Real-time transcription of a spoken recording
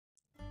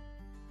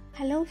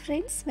Hello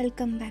friends,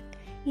 welcome back.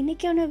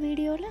 இன்றைக்கான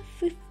வீடியோவில்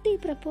 50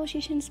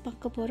 prepositions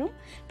பார்க்க போகிறோம்.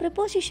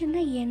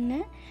 ப்ரப்போசிஷன்னா என்ன,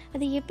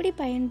 அதை எப்படி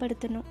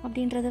பயன்படுத்தணும்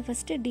அப்படின்றத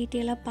ஃபஸ்ட்டு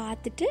டீட்டெயிலாக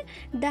பார்த்துட்டு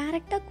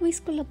டைரெக்டாக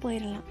குவிஸ்குள்ளே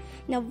போயிடலாம்.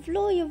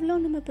 எவ்வளோ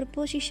நம்ம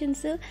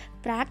ப்ரப்போசிஷன்ஸு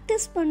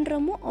ப்ராக்டிஸ்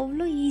பண்ணுறோமோ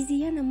அவ்வளோ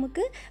ஈஸியாக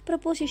நமக்கு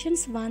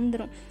ப்ரப்போசிஷன்ஸ்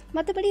வந்துடும்.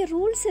 மற்றபடி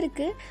ரூல்ஸ்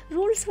இருக்குது.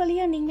 ரூல்ஸ்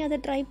வழியாக நீங்கள் அதை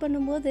ட்ரை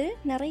பண்ணும்போது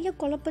நிறைய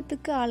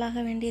குழப்பத்துக்கு ஆளாக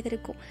வேண்டியது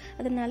இருக்கும்.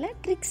 அதனால்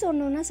ட்ரிக்ஸ்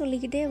ஒன்று ஒன்றா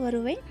சொல்லிக்கிட்டே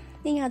வருவேன்.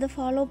 நீங்கள் அதை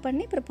ஃபாலோ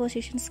பண்ணி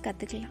ப்ரப்போசிஷன்ஸ்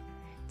கற்றுக்கலாம்.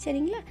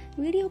 சரிங்களா?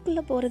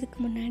 வீடியோக்குள்ளே போகிறதுக்கு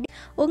முன்னாடி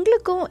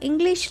உங்களுக்கும்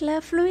இங்கிலீஷில்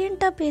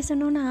ஃப்ளூயண்ட்டாக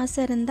பேசணுன்னு ஆசை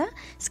இருந்தால்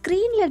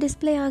ஸ்க்ரீனில்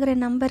டிஸ்பிளே ஆகிற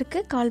நம்பருக்கு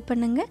கால்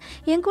பண்ணுங்கள்.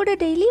 என் கூட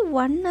டெய்லி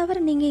 1 hour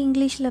நீங்கள்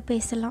இங்கிலீஷில்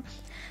பேசலாம்.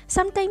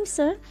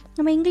 சம்டைம்ஸு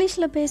நம்ம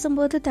இங்கிலீஷில்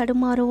பேசும்போது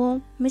தடுமாறுவோம்,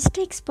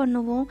 மிஸ்டேக்ஸ்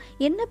பண்ணுவோம்,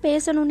 என்ன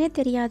பேசணுன்னே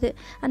தெரியாது.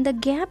 அந்த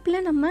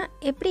கேப்பில் நம்ம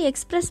எப்படி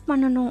எக்ஸ்ப்ரெஸ்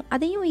பண்ணணும்,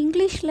 அதையும்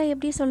இங்கிலீஷில்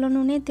எப்படி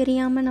சொல்லணுன்னே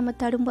தெரியாமல் நம்ம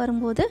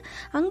தடுமாறும்போது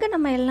அங்கே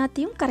நம்ம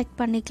எல்லாத்தையும்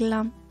கரெக்ட்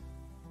பண்ணிக்கலாம்.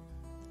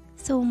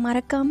 ஸோ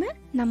மறக்காமல்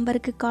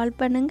நம்பருக்கு கால்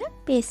பண்ணுங்கள்,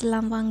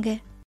 பேசலாம் வாங்க.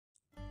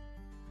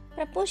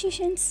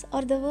 Prepositions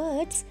are the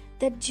words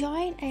that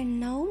join a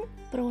noun,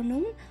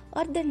 pronoun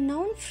or the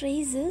noun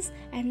phrases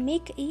and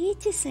make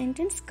each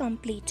sentence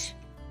complete.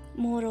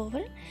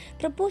 Moreover,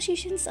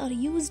 prepositions are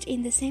used in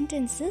the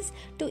sentences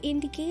to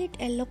indicate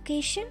a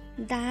location,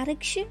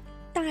 direction,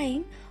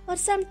 time or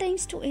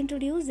sometimes to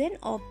introduce an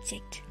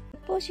object.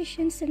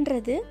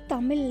 ப்ரப்போசிஷன்ஸ்ன்றது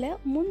தமிழில்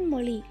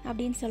முன்மொழி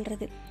அப்படின்னு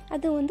சொல்கிறது.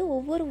 அது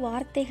ஒவ்வொரு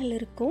வார்த்தைகள்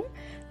இருக்கும்.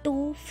 To,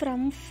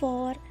 from,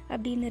 for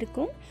அப்படின்னு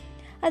இருக்கும்.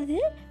 அது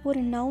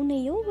ஒரு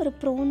நவுனையோ ஒரு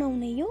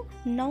ப்ரோனவுனையோ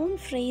நவுன்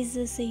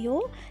ஃப்ரேசஸையோ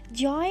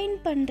ஜாயின்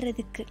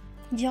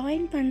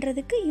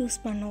பண்ணுறதுக்கு யூஸ்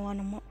பண்ணுவோம்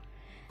நம்ம.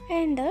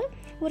 அண்டு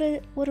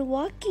ஒரு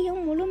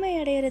வாக்கியம்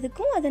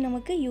முழுமையடைகிறதுக்கும் அது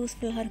நமக்கு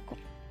யூஸ்ஃபுல்லாக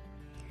இருக்கும்.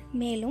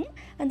 மேலும்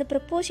அந்த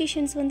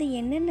ப்ரப்போசிஷன்ஸ்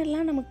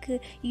என்னென்னலாம் நமக்கு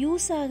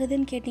யூஸ்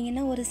ஆகுதுன்னு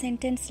கேட்டிங்கன்னா, ஒரு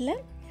சென்டென்ஸில்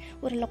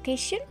ஒரு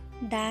லொக்கேஷன்,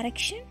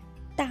 டைரக்ஷன்,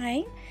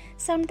 டைம்,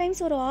 சம்டைம்ஸ்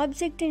ஒரு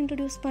ஆப்ஜெக்ட்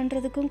இன்ட்ரடியூஸ்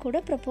பண்ணுறதுக்கும் கூட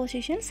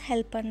ப்ரப்போசிஷன்ஸ்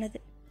ஹெல்ப் பண்ணுது.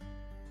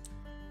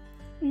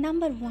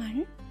 Number 1,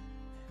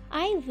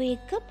 I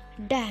wake up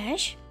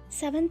dash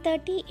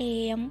 7:30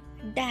 AM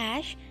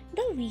dash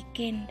the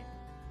weekend.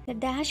 இந்த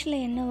டேஷில்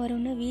என்ன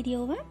வரும்னு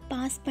வீடியோவை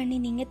பாஸ் பண்ணி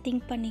நீங்கள்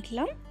திங்க்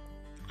பண்ணிக்கலாம்.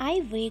 I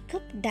wake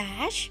up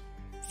dash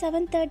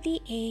 7:30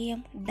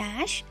 AM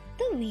dash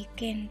the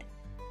weekend.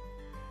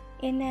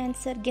 என்ன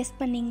ஆன்சர் கெஸ்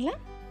பண்ணிங்களா?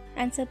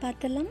 ஆன்சர்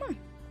பார்த்துடலாமா?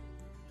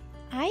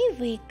 I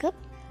wake up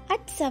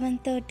at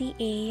 7:30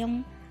 AM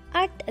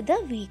at the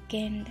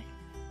weekend.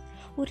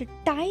 ஒரு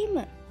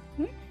டைமை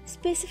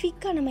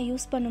ஸ்பெசிஃபிக்காக நம்ம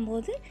யூஸ்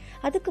பண்ணும்போது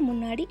அதுக்கு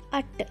முன்னாடி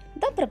அட்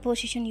தான்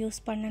ப்ரப்போசிஷன் யூஸ்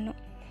பண்ணணும்.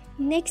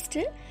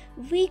 நெக்ஸ்ட்டு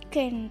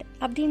வீக்கெண்ட்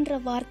அப்படின்ற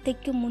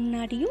வார்த்தைக்கு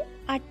முன்னாடியும்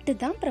அட்டு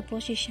தான்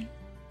ப்ரப்போசிஷன்.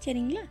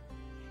 சரிங்களா?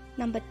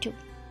 Number 2,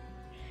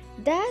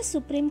 The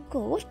Supreme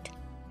Court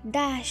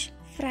dash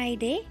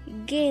Friday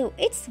gave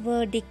its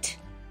verdict.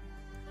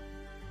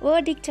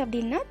 Verdict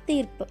அப்படின்னா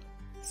தீர்ப்பு.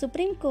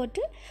 சுப்ரீம்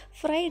கோர்ட்டு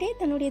ஃப்ரைடே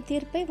தன்னுடைய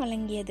தீர்ப்பை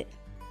வழங்கியது.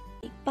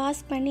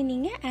 பாஸ் பண்ணி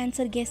நீங்கள்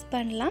ஆன்சர் கெஸ்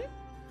பண்ணலாம்.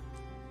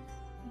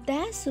 The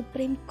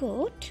supreme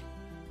court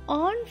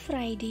on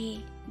Friday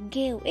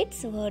cave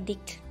it's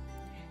verdict.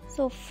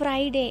 So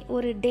Friday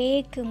ஒரு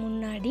டேக்கு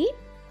முன்னாடி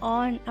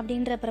ஆன்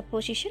அப்படின்ற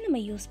ப்ரப்போசிஷன்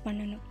நம்ம யூஸ்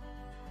பண்ணணும்.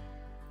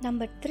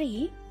 Number 3,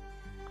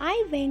 I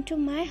went to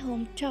my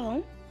hometown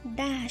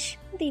dash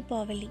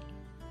Deepavali.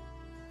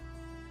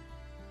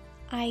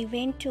 I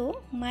went to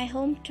my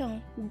hometown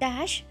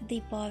dash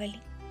Deepavali.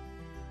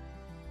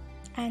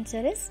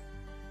 Answer is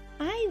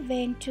I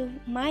went to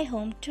my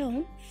hometown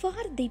for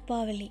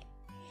Deepavali.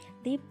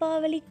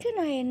 தீபாவளிக்கு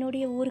நான்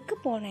என்னுடைய ஊருக்கு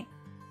போனேன்.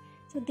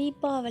 ஸோ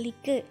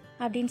தீபாவளிக்கு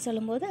அப்படின்னு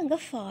சொல்லும்போது அங்கே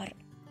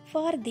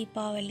for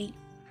Deepavali.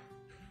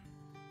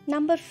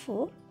 Number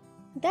 4,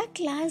 the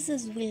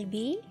classes will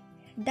be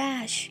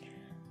dash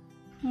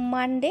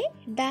Monday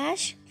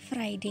dash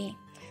Friday.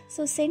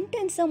 So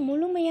சென்டென்ஸை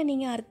முழுமையாக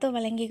நீங்கள் அர்த்தம்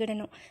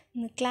வழங்கிக்கிடணும்.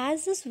 இந்த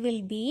கிளாஸஸ்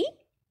வில் பி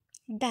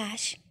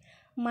டேஷ்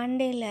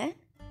மண்டேல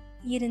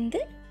இருந்து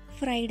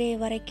ஃப்ரைடே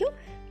வரைக்கும்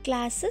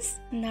கிளாஸஸ்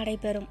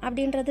நடைபெறும்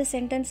அப்படின்றது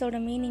சென்டென்ஸோட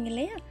மீனிங்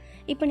இல்லையா?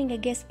 இப்போ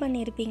நீங்கள் கெஸ்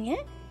பண்ணியிருப்பீங்க.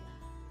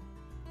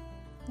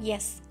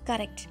 S,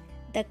 correct.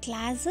 The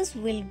classes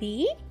will be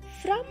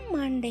from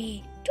Monday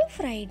to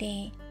Friday.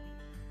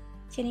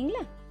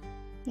 சரிங்களா?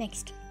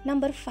 Next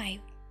number 5,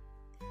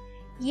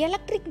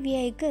 Electric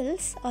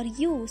vehicles are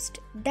used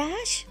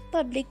dash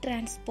public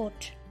transport.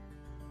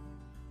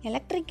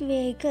 Electric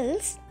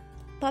vehicles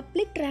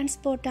public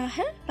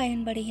transportaக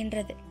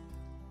பயன்படுகின்றது.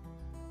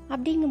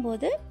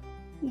 அப்படிங்கும்போது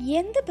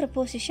எந்த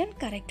preposition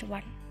correct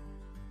one?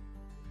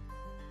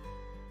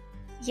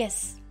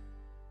 S,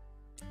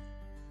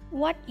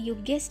 what you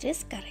guessed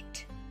is correct.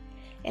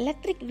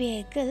 Electric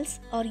vehicles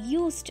are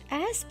used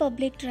as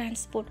public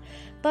transport.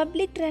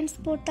 Public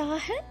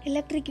transportaக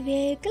electric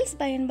vehicles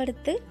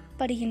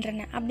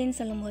பயன்படுத்தப்படுகின்றன அப்படின்னு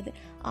சொல்லும்போது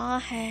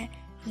ஆக,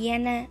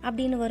 என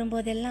அப்படின்னு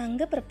வரும்போதெல்லாம்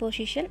அங்கே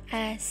ப்ரப்போசிஷன்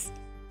as.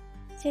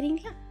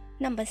 சரிங்களா?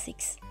 Number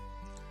 6,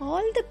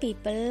 all the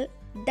people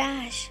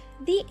dash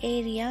the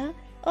area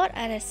are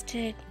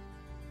arrested.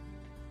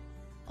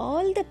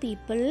 All the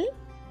people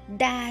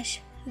dash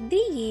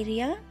the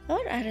area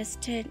or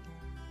arrested.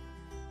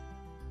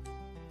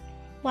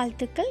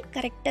 வாழ்த்துக்கள்,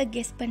 கரெக்டாக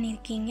கெஸ்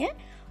பண்ணியிருக்கீங்க.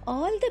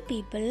 All the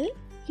people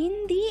in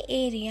the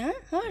area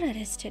are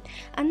arrested.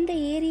 அந்த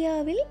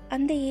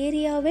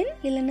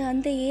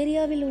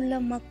ஏரியாவில் உள்ள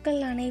மக்கள்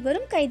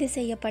அனைவரும் கைது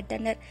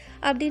செய்யப்பட்டனர்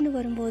அப்படின்னு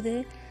வரும்போது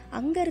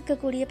அங்கே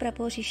இருக்கக்கூடிய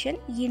ப்ரப்போசிஷன்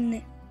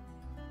இன்னு.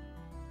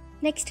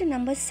 Next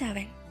number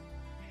 7.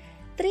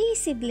 3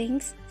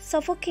 siblings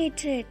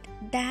suffocated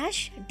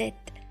dash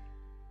death.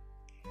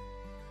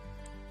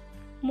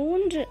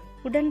 3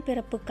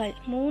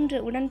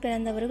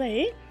 உடன்பிறந்தவர்கள்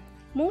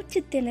மூச்சு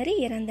திணறி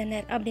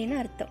இறந்தனர் அப்படின்னு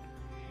அர்த்தம்.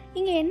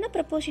 இங்கே என்ன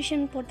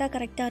ப்ரப்போசிஷன் போட்டால்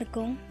கரெக்டாக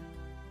இருக்கும்?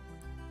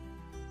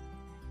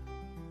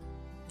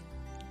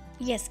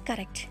 S,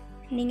 correct.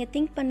 நீங்கள்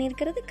திங்க்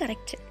பண்ணியிருக்கிறது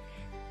correct.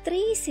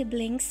 3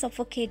 siblings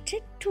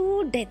suffocated to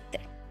death.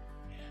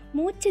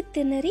 மூச்சு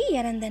திணறி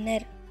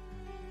இறந்தனர்.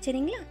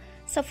 சரிங்களா?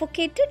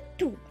 suffocated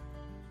to,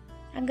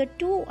 அங்கே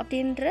to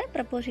அப்படின்ற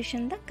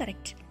ப்ரப்போசிஷன் தான்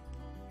correct.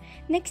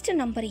 Next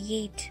number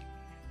 8.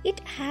 It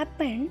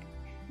happened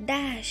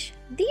dash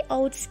the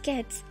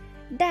outskirts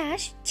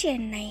dash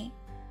Chennai.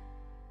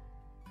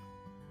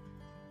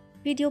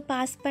 Video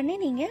pass பண்ணி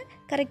நீங்கள்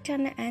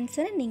கரெக்டான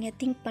ஆன்சரை நீங்கள்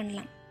திங்க்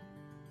பண்ணலாம்.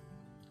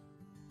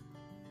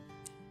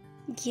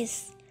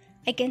 S,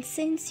 I can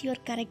sense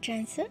your correct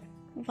answer.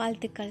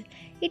 வாழ்த்துக்கள்.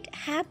 இட்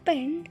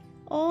ஹேப்பன்ட்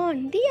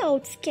ஆன் தி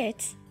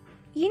அவுட்ஸ்கெட்ஸ்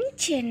இன்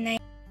சென்னை.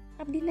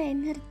 அப்படின்னா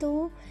என்ன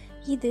அர்த்தம்?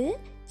 இது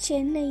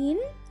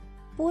சென்னையின்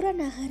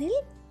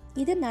புறநகரில்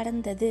இது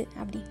நடந்தது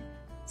அப்படின்னு.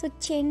 ஸோ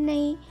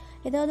சென்னை,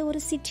 ஏதாவது ஒரு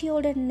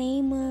சிட்டியோட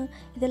நேமு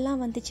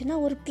இதெல்லாம் வந்துச்சுன்னா,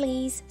 ஒரு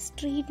பிளேஸ்,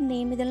 ஸ்ட்ரீட்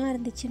நேம் இதெல்லாம்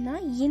இருந்துச்சுன்னா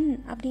இன்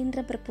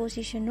அப்படின்ற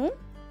ப்ரப்போசிஷனும்,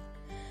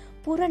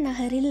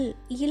 புறநகரில்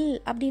இல்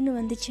அப்படின்னு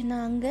வந்துச்சுன்னா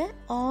அங்கே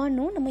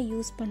ஆனும் நம்ம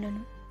யூஸ்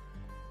பண்ணணும்.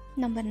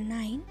 Number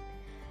 9.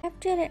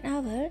 After an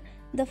hour,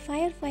 the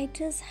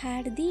firefighters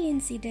had the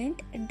incident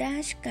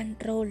dash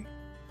control.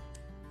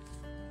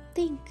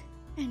 Think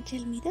and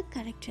tell me the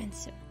correct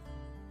answer.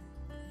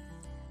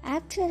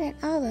 After an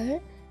hour,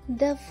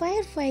 the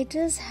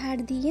firefighters had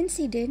the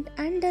incident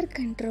under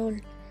control.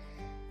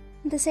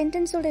 இந்த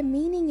சென்டென்ஸோட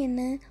meaning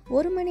என்ன?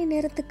 1 மணி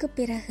நேரத்துக்கு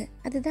பிறகு,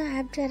 அதுதான்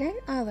ஆஃப்டர்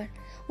அன் ஹவர்.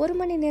 1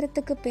 மணி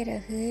நேரத்துக்கு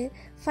பிறகு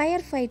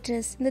fire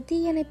fighters, இந்த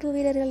தீயணைப்பு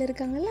வீரர்கள்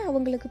இருக்காங்கல்ல,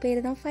 அவங்களுக்கு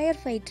பேர் தான்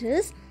ஃபயர்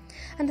ஃபைட்டர்ஸ்,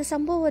 அந்த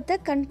சம்பவத்தை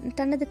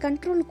தனது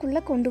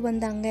கண்ட்ரோலுக்குள்ளே கொண்டு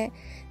வந்தாங்க.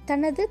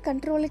 தனது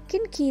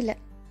கண்ட்ரோலுக்கின்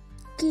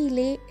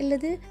கீழே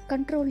அல்லது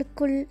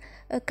கண்ட்ரோலுக்குள்,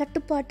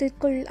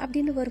 கட்டுப்பாட்டுக்குள்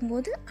அப்படின்னு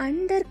வரும்போது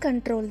அண்டர்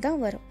கண்ட்ரோல் தான்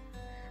வரும்.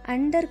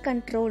 அண்டர்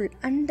கண்ட்ரோல்,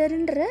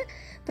 அண்டர்ன்ற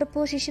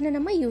ப்ரப்போசிஷனை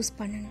நம்ம யூஸ்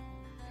பண்ணணும்.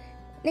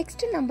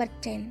 Next number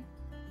 10.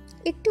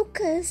 It took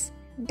us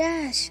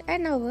dash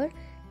an hour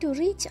to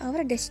reach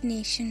our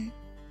destination.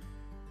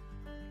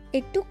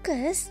 It took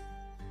us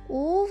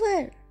over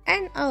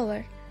an hour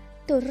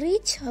to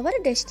reach our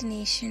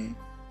destination.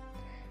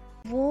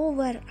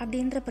 Over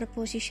அப்படின்ற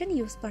ப்ரப்போசிஷன்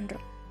யூஸ்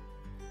பண்ணுறோம்.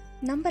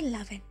 Number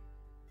 11.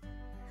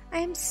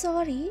 I am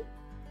sorry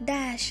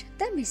dash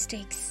the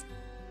mistakes.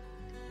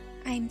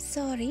 I am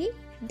sorry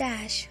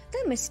dash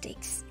the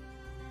mistakes.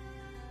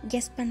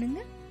 Guess பண்ணுங்க,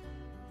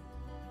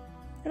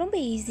 ரொம்ப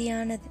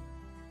ஈஸியானது.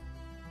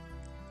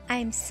 I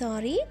am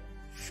sorry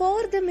for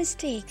the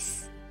mistakes.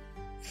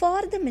 For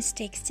the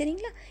mistakes,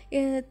 சரிங்களா?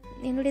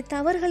 என்னுடைய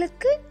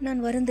தவறுகளுக்கு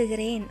நான்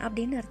வருந்துகிறேன்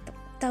அப்படின்னு அர்த்தம்.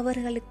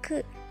 தவறுகளுக்கு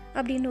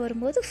அப்படின்னு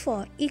வரும்போது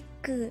for,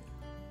 இக்கு.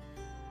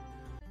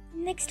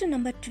 Next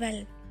number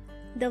 12.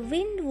 The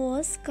wind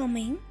was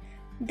coming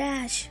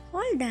dash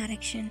all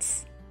directions.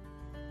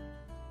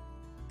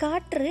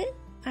 காற்று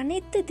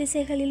அனைத்து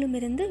திசைகளிலும்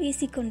இருந்து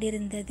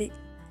வீசிக்கொண்டிருந்தது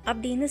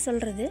அப்படின்னு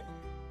சொல்றது.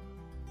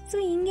 ஸோ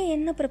இங்கே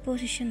என்ன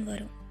ப்ரப்போசிஷன்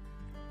வரும்?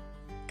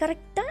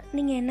 கரெக்டாக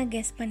நீங்கள் என்ன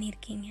கெஸ்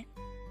பண்ணியிருக்கீங்க?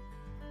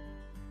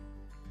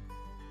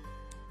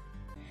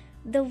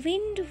 The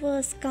wind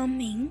was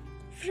coming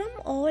from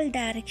all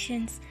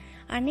directions.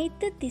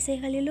 அனைத்து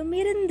திசைகளிலும்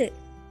இருந்து,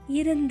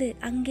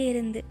 அங்கே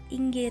இருந்து,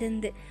 இங்கே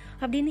இருந்து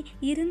அப்படின்னு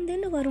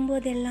இருந்துன்னு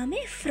வரும்போது எல்லாமே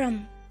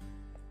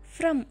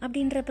ஃப்ரம்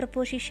அப்படின்ற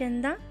ப்ரப்போசிஷன்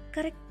தான்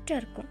கரெக்டாக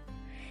இருக்கும்.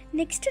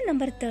 Next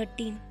number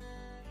 13.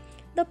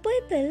 The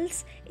pupils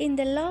in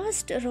the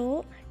last row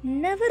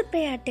never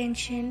pay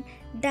attention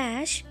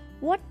dash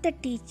what the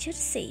teacher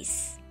says.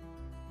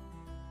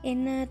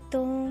 என்ன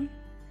அர்த்தம்?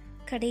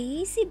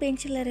 கடைசி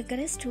பெஞ்சில்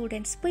இருக்கிற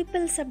ஸ்டூடெண்ட்ஸ்.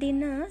 பீப்பிள்ஸ்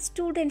அப்படின்னா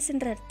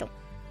ஸ்டூடெண்ட்ஸ்ன்ற அர்த்தம்.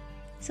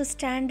 So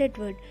standard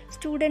word.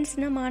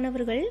 ஸ்டூடெண்ட்ஸ்னால்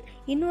மாணவர்கள்,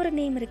 இன்னொரு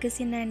நேம் இருக்குது,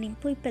 சினானிம்,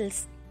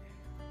 பீப்பிள்ஸ்.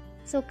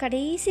 ஸோ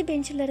கடைசி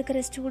பெஞ்சில் இருக்கிற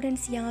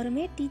ஸ்டூடெண்ட்ஸ்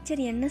யாருமே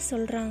டீச்சர் என்ன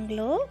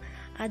சொல்கிறாங்களோ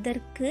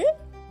அதற்கு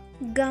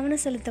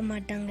கவனம் செலுத்த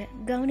மாட்டாங்க,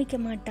 கவனிக்க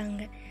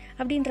மாட்டாங்க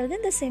அப்படின்றது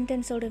இந்த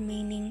சென்டென்ஸோட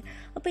மீனிங்.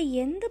 அப்போ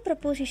எந்த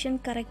ப்ரப்போசிஷன்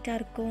கரெக்டாக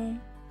இருக்கும்?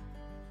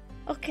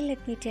 Okay,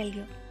 let me tell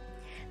you.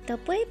 The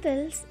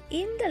pupils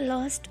in the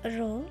last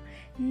row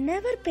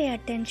never pay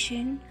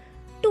attention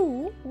to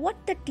what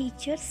the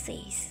teacher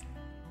says.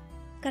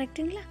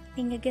 கரெக்டுங்களா?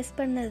 நீங்கள் கெஸ்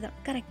பண்ணது தான்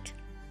கரெக்ட்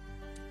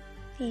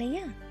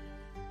இல்லையா?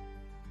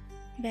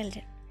 Well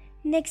done.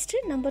 Next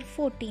number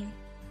 14.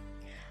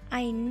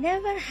 I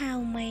never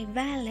have my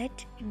wallet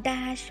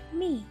dash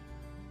me.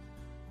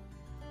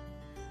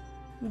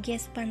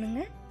 Guess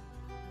பண்ணுங்க.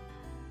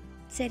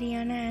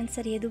 சரியான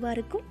answer எதுவாக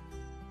இருக்கும்?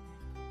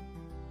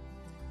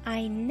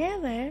 I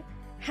never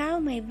have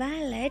my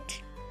wallet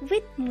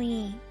with me.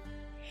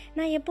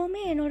 நான்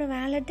எப்போவுமே என்னோட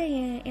வேலெட்டை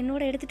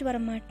என்னோட எடுத்துகிட்டு வர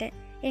மாட்டேன்,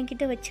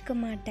 என்கிட்ட வச்சுக்க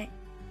மாட்டேன்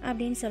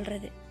அப்படின்னு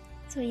சொல்கிறது.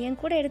 ஸோ என்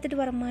கூட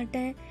எடுத்துகிட்டு வர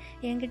மாட்டேன்,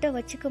 என்கிட்ட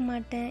வச்சுக்க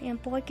மாட்டேன்,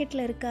 என்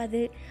பாக்கெட்டில்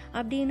இருக்காது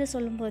அப்படின்னு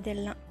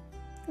சொல்லும்போதெல்லாம்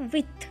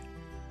வித்.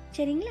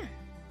 சரிங்களா?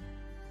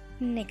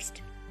 Next,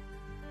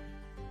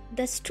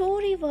 the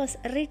story was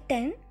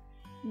written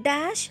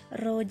dash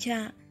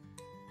ரோஜா.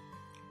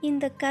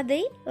 இந்த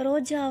கதை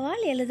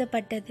ரோஜாவால்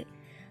எழுதப்பட்டது.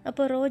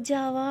 அப்போ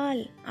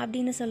ரோஜாவால்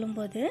அப்படின்னு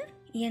சொல்லும்போது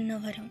என்ன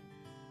வரும்?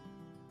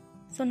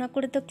 ஸோ நான்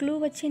கொடுத்த க்ளூ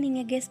வச்சு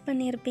நீங்கள் கெஸ்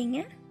பண்ணியிருப்பீங்க.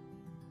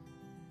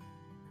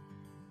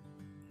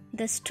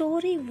 The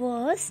story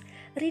was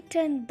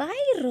written by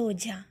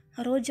ரோஜா.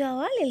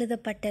 ரோஜாவால்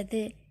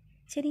எழுதப்பட்டது.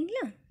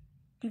 சரிங்களா?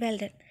 Well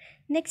done.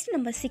 Next,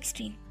 number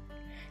 16.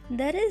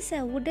 There is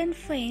a wooden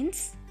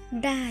fence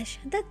dash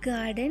the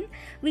garden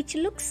which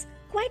looks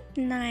quite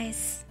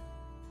nice.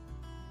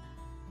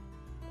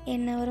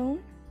 என்ன வரும்?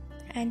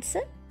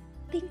 Answer.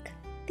 Think.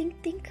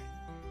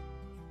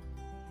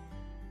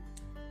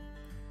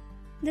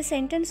 இந்த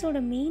சென்டென்ஸோட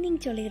மீனிங்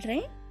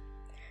சொல்லிடுறேன்.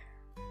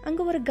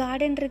 அங்கே ஒரு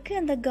கார்டன் இருக்குது,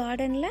 அந்த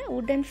கார்டனில்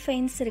உடன்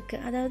ஃபென்ஸ்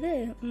இருக்குது, அதாவது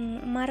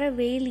மர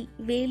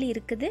வேலி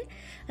இருக்குது.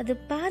 அது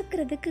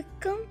பார்க்குறதுக்கு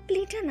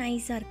கம்ப்ளீட்டாக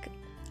நைஸாக இருக்குது.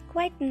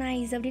 குவைட்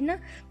நைஸ் அப்படின்னா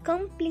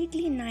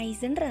கம்ப்ளீட்லி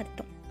நைஸ்ன்ற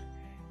அர்த்தம்.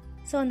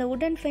 ஸோ அந்த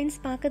உடன் ஃபென்ஸ்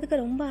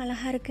பார்க்கறதுக்கு ரொம்ப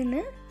அழகாக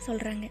இருக்குன்னு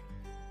சொல்கிறாங்க.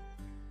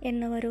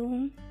 என்ன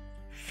வரும்?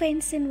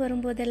 ஃபென்ஸுன்னு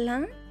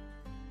வரும்போதெல்லாம்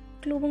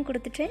க்ளூவும்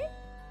கொடுத்துட்டேன்.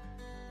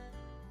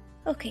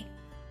 ஓகே,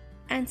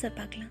 ஆன்சர்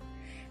பார்க்கலாம்.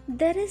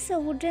 There is a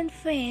wooden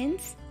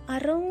fence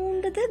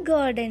around the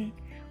garden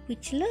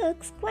which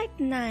looks quite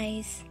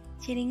nice.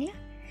 சரிங்களா?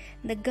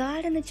 இந்த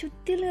கார்டனை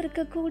சுற்றிலும்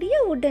இருக்கக்கூடிய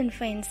உடன்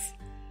ஃபென்ஸ்.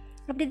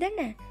 அப்படி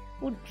தானே?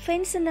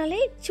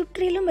 ஃபென்ஸ்னாலே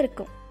சுற்றிலும்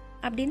இருக்கும்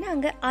அப்படின்னா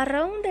அங்கே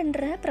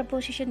அரவுண்டுன்ற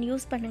ப்ரப்போசிஷன்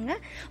யூஸ்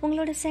பண்ணுங்கள்.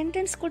 உங்களோட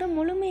சென்டென்ஸ் கூட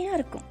முழுமையாக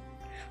இருக்கும்,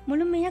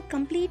 முழுமையாக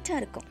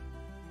கம்ப்ளீட்டாக இருக்கும்.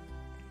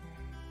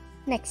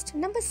 Next,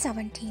 number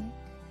 17.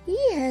 He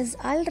has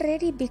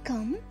already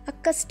become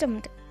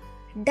accustomed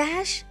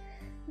dash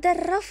the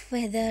rough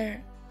weather.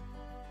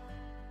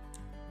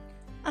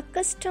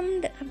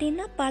 accustomed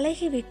அப்படின்னா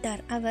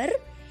பழகிவிட்டார். அவர்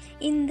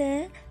இந்த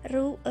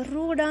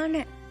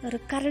ரூடான ஒரு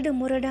கரடு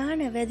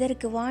முரடான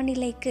வெதருக்கு,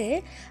 வானிலைக்கு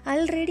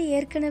ஆல்ரெடி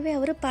ஏற்கனவே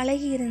அவர்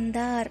பழகி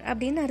இருந்தார்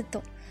அப்படின்னு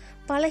அர்த்தம்.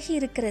 பழகி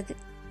இருக்கிறது,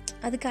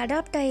 அதுக்கு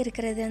அடாப்ட்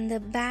ஆகிருக்கிறது அந்த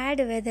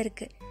பேட்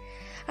வெதருக்கு.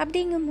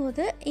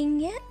 அப்படிங்கும்போது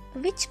இங்கே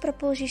which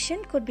preposition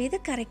could be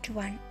the correct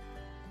one?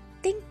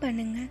 Think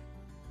பண்ணுங்க.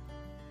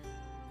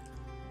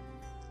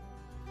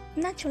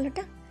 நான்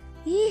சொல்லட்டா?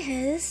 He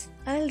has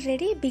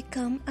already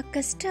become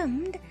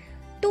accustomed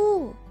to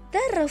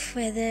the rough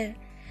weather.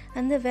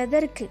 அந்த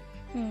வெதருக்கு,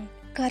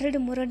 கரடு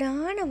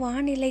முரடான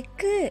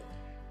வானிலைக்கு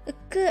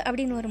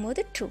அப்படின்னு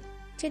வரும்போது ட்ரூ.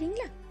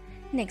 சரிங்களா?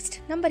 Next,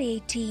 number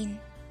 18.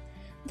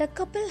 The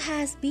couple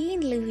has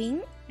been living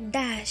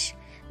dash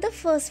the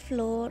first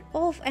floor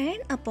of an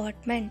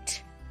apartment.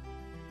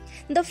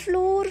 இந்த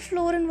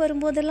ஃப்ளோர்னு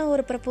வரும்போதெல்லாம்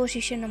ஒரு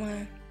ப்ரப்போசிஷன் நம்ம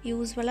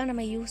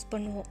யூஸ்வலாக யூஸ்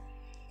பண்ணுவோம்.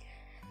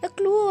 இந்த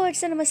க்ளூ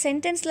வேர்ட்ஸை நம்ம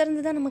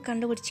சென்டென்ஸ்லேருந்து தான் நம்ம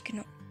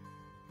கண்டுபிடிச்சிக்கணும்.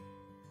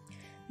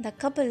 The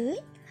couple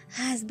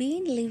has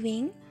been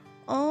living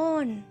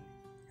on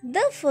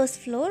the first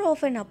floor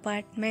of an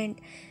apartment.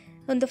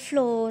 அந்த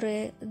ஃப்ளோரு,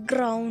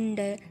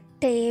 கிரவுண்டு,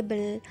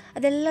 டேபிள்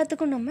அது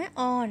எல்லாத்துக்கும் நம்ம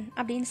ஆன்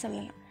அப்படின்னு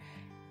சொல்லலாம்.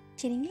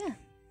 சரிங்களா?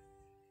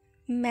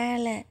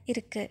 மேலே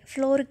இருக்குது,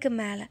 ஃப்ளோருக்கு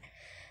மேலே,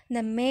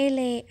 இந்த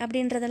மேலே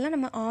அப்படின்றதெல்லாம்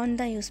நம்ம ஆன்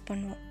தான் யூஸ்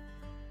பண்ணுவோம்.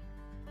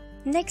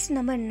 Next,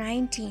 number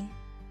 19.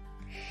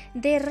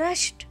 They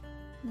rushed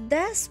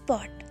the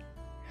spot.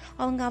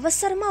 அவங்க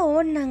அவசரமாக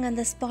ஓடினாங்க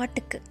அந்த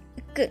ஸ்பாட்டுக்கு.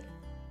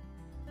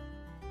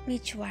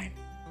 Which one?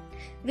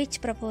 Which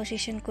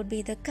preposition could be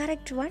the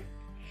correct one?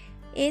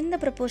 எந்த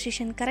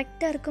ப்ரப்போசிஷன்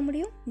கரெக்டாக இருக்க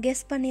முடியும்?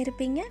 கெஸ்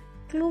பண்ணியிருப்பீங்க,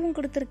 க்ளூவும்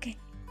கொடுத்துருக்கேன்.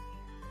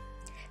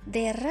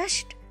 They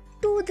rushed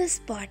to the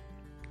spot.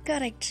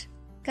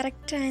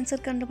 கரெக்டாக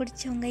ஆன்சர்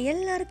கண்டுபிடிச்சவங்க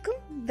எல்லாருக்கும்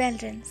well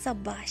done,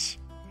 சபாஷ்.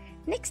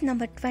 Next,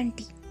 number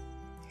 20.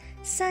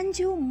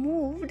 Sanju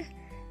moved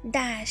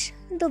dash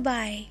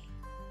Dubai.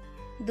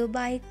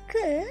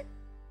 துபாய்க்கு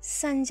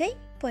சஞ்சய்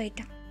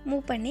போயிட்டான்,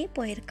 மூவ் பண்ணி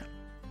போயிருக்கான்.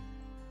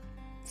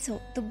 ஸோ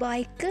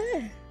துபாய்க்கு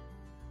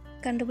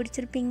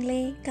கண்டுபிடிச்சிருப்பீங்களே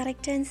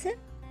correct answer?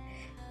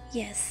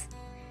 S,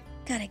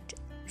 correct.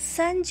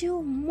 Sanju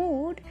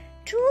moved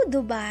to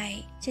Dubai.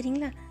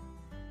 சரிங்களா?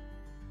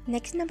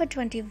 Next, number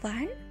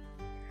 21.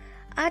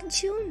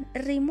 Arjun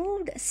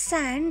removed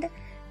sand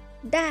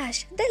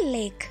dash த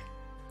லேக்.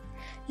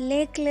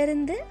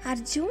 லேக்லேருந்து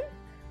அர்ஜுன்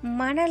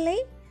மணலை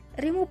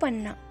ரிமூவ்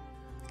பண்ணான்.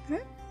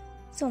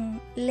 ஸோ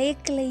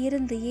லேக்கில்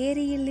இருந்து,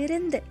 ஏரியில்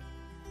இருந்து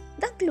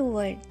தான் க்ளூ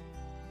வேர்ட்.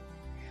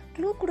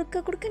 க்ளூ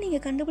கொடுக்க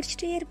நீங்கள்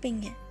கண்டுபிடிச்சிட்டே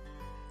இருப்பீங்க.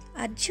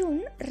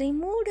 Arjun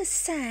removed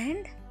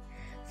sand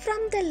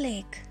from the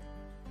lakh.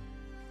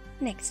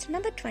 Next,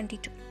 number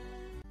 22.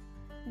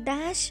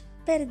 Dash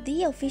per the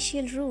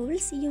official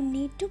rules you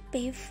need to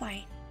pay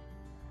fine.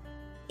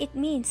 It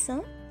means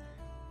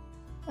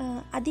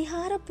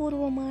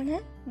அதிகாரப்பூர்வமான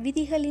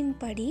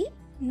விதிகளின்படி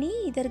நீ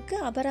இதற்கு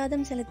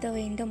அபராதம் செலுத்த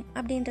வேண்டும்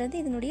அப்படின்றது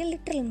இதனுடைய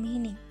லிட்ரல்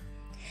மீனிங்.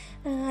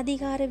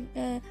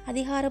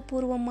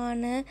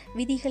 அதிகாரப்பூர்வமான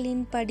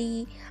விதிகளின்படி,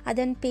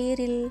 அதன்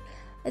பேரில்,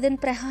 அதன்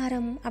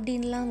பிரகாரம்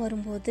அப்படின்லாம்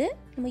வரும்போது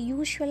நம்ம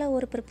யூஸ்வலாக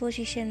ஒரு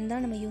ப்ரிப்போசிஷன்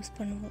தான் நம்ம யூஸ்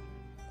பண்ணுவோம்.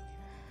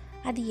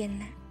 அது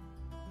என்ன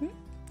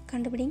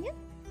கண்டுபிடிங்க.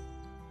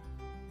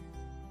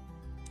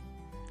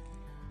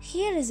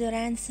 Here is your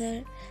answer.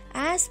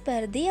 As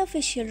per the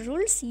official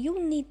rules, you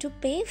need to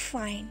pay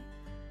fine.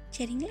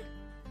 சரிங்களா?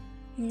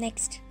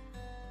 Next,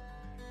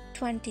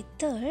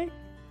 23rd,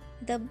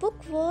 the book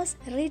was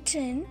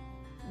written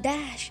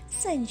dash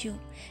Sanju.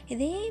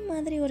 இதே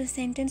மாதிரி ஒரு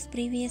சென்டென்ஸ்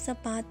ப்ரீவியஸாக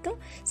பார்த்தோம்.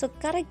 ஸோ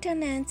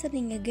கரெக்டான ஆன்சர்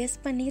நீங்கள் கெஸ்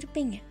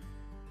பண்ணியிருப்பீங்க.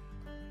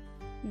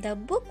 The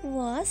book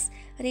was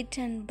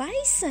written by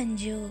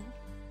Sanju.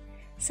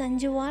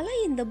 சஞ்சுவால்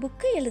இந்த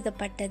புக்கு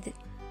எழுதப்பட்டது.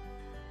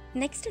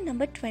 Next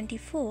number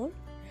 24,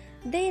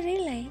 they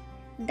rely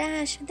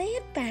dash their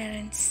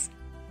parents.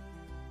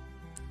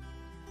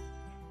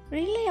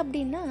 Relay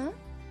அப்படின்னா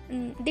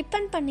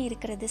டிபெண்ட் பண்ணி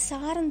இருக்கிறது,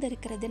 சார்ந்து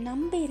இருக்கிறது,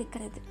 நம்பி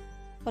இருக்கிறது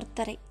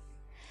ஒருத்தரை.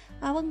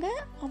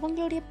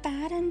 அவங்களுடைய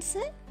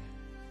பேரண்ட்ஸை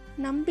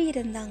நம்பி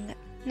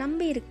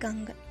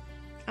இருக்காங்க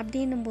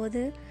அப்படின்னும்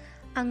போது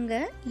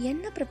அங்கே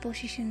என்ன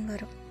ப்ரிப்போசிஷன்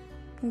வரும்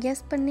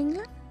கெஸ்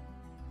பண்ணீங்களா?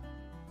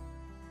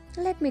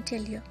 Let me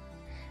tell you.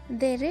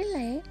 They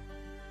rely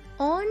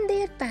on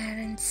their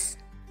parents.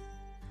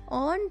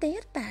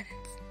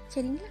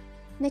 சரிங்களா?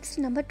 Next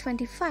number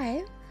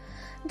 25.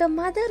 The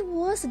mother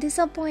was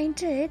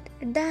disappointed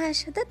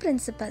dash the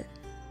principal.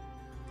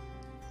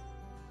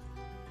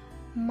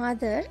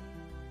 Mother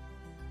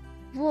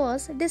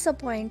was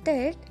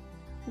disappointed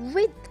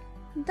with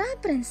the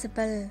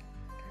principal.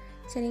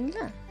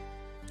 சரிங்களா?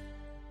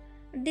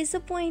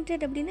 disappointed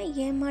அப்படின்னா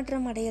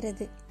ஏமாற்றம்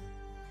அடைகிறது.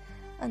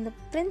 அந்த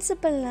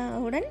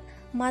பிரின்சிபலுடன்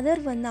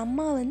மதர்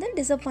அம்மா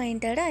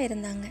டிசப்பாயிண்டடாக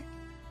இருந்தாங்க.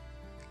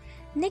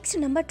 Next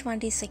number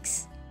 26.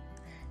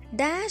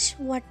 Dash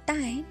what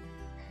time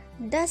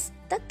does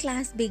the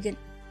class begin.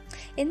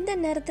 எந்த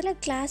நேரத்தில்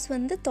கிளாஸ்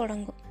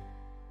தொடங்கும்?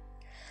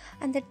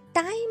 அந்த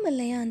டைம்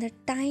இல்லையா, அந்த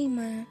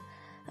டைமு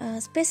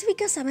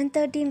ஸ்பெசிஃபிக்காக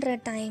 7:30ன்ற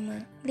டைமு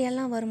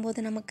இப்படியெல்லாம் வரும்போது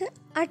நமக்கு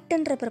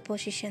அட்ன்ற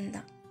ப்ரப்போசிஷன்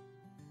தான்.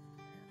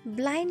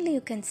 Blindly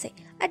you can say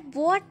at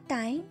what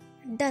time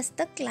does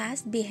the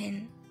class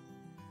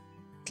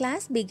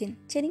begin.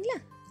 சரிங்களா?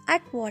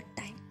 at what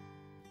time.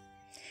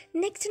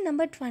 Next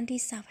number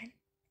 27.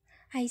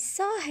 I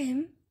saw him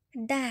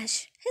dash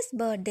his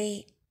birthday.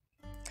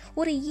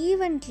 ஒரு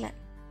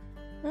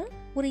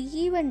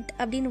ஈவெண்ட்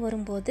அப்படின்னு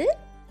வரும்போது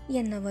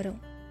என்ன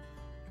வரும்?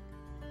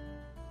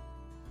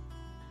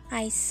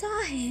 I saw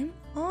him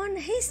on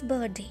his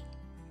birthday.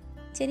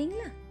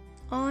 சரிங்களா?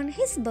 on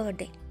his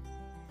birthday.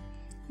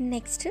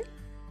 Next,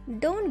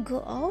 don't go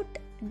out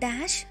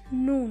dash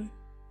noon.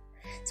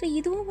 So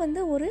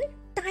இதுவும் ஒரு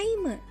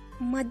time,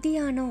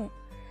 மத்தியானம்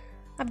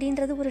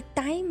அப்படின்றது ஒரு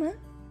டைமு.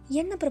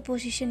 என்ன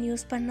ப்ரப்போசிஷன்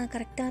யூஸ் பண்ணால்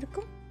கரெக்டாக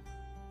இருக்கும்?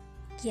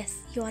 S,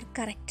 you are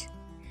correct.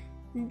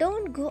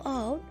 Don't go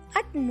out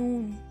at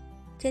noon.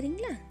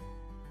 சரிங்களா?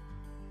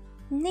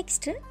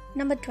 Next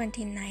number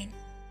 29.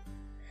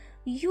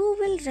 You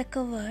will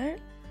recover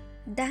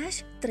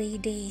dash 3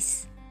 days.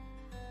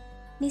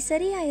 நீ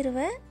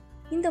சரியாயிருவ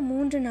இந்த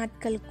 3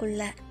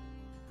 நாட்களுக்குள்ள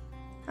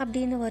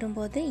அப்படின்னு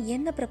வரும்போது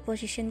என்ன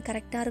ப்ரப்போசிஷன்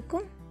கரெக்டாக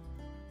இருக்கும்?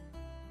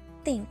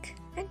 Think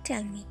and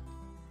tell me.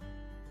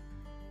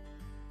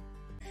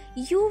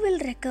 You will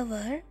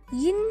recover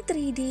in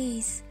 3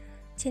 days.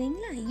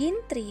 சரிங்களா? in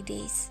 3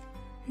 days.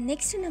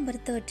 Next number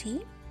 30.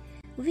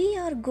 We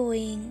are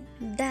going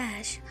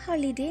dash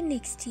holiday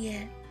next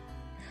year.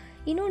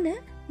 இன்னொன்று,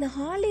 இந்த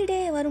ஹாலிடே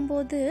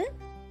வரும்போது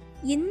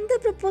இந்த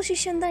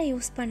ப்ரப்போசிஷன் தான்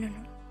யூஸ்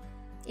பண்ணணும்.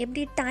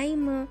 எப்படி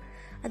டைமு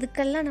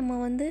அதுக்கெல்லாம்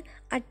நம்ம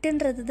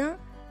அட்டுன்றது தான்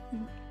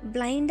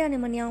பிளைண்டாக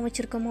நம்ம ஞாபகம்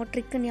வச்சுருக்கோமோ,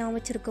 ட்ரிக்கு ஞாபகம்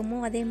வச்சுருக்கோமோ,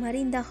 அதே மாதிரி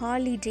இந்த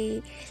ஹாலிடே,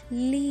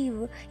 லீவ்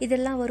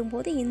இதெல்லாம்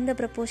வரும்போது இந்த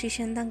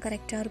ப்ரப்போசிஷன் தான்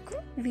கரெக்டாக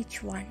இருக்கும். Which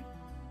one?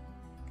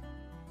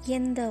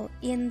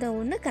 எந்த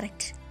ஒன்று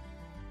correct?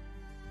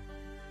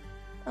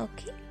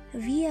 Okay,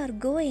 we are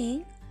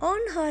going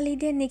on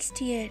holiday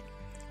next year.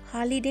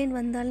 ஹாலிடேன்னு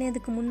வந்தாலே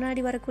அதுக்கு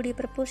முன்னாடி வரக்கூடிய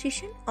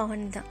ப்ரப்போசிஷன்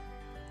ஆன் தான்.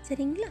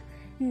 சரிங்களா?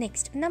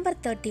 Next number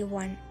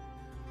 31.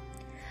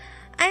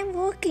 I am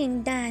working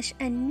dash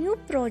a new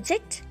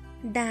project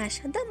dash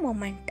the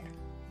moment.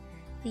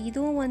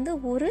 இதுவும்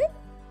ஒரு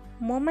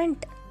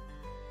மொமெண்ட்.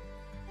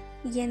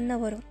 என்ன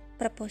வரும்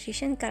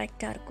ப்ரப்போசிஷன்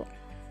கரெக்டாக இருக்கும்?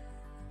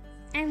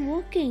 I am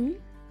working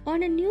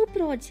on a new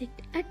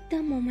project at the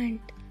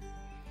moment.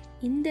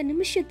 இந்த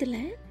நிமிஷத்தில்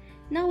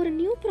நான் ஒரு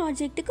நியூ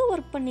ப்ராஜெக்ட்டுக்கு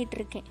ஒர்க்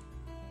பண்ணிகிட்ருக்கேன்.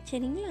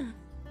 சரிங்களா?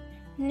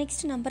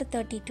 Next number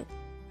 32.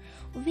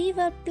 we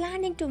were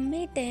planning to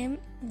meet him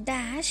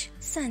dash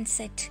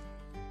sunset.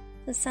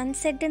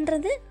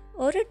 சன்செட்டுன்றது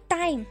ஒரு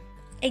டைம்,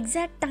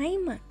 எக்ஸாக்ட்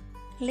டைம்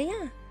இல்லையா?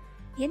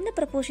 என்ன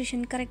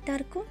ப்ரப்போசிஷன் கரெக்டாக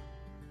இருக்கும்?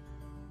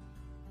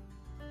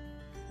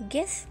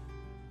 Guess.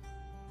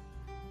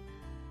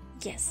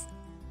 S,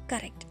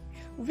 correct.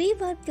 we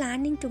were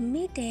planning to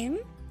meet him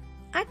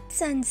at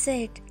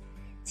sunset.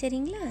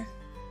 சரிங்களா?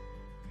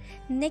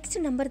 Next,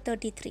 number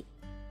 33.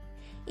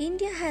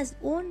 India has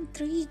won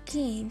 3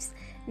 games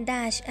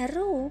dash a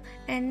row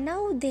and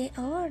now they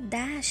are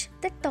dash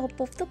the top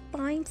of the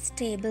points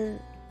table.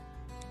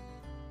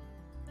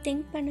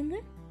 Think பண்ணுங்க.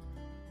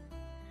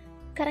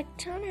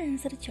 கரெக்டான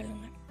answer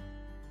சொல்லுங்க.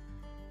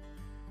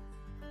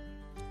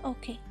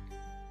 Okay,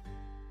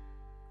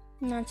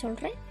 நான்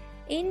சொல்றேன்.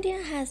 India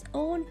has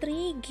won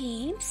 3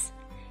 games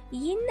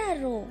in a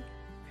row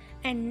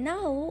and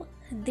now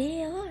they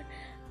are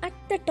at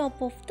the top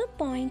of the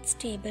points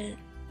table.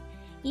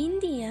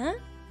 India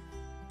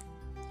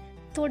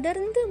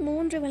தொடர்ந்து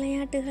 3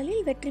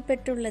 விளையாட்டுகளில் வெற்றி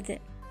பெற்றுள்ளது.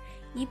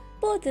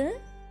 இப்போது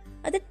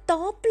அது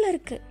டாப்ல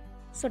இருக்கு.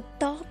 ஸோ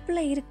டாப்ல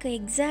இருக்கு,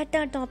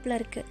 எக்ஸாக்டா டாப்ல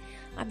இருக்கு.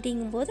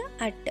 அப்படிங்கும்போது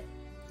at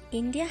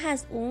India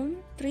has own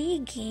 3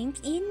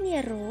 games in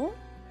a row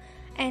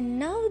and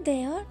now they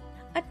are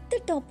at the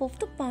top of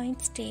the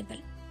points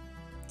table.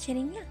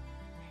 சரிங்களா?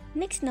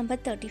 Next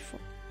number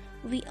 34.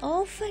 We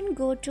often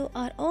go to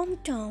our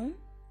hometown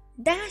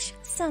dash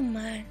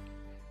summer.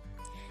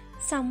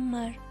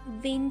 Summer,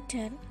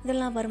 winter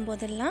இதெல்லாம்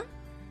வரும்போதெல்லாம்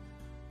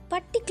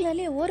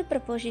particularly ஒரு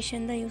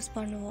preposition தான் use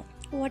பண்ணுவோம்.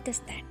 What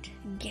is that?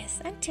 Guess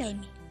and tell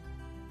me.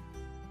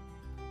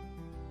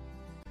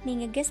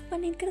 நீங்கள் guess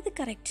பண்ணியிருக்கிறது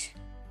correct.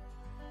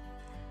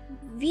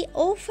 We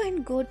often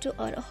go to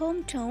our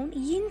hometown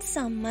in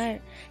summer.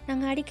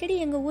 நாங்கள் அடிக்கடி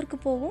எங்கள் ஊருக்கு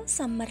போவோம்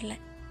சம்மரில்.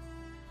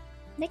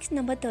 Next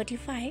number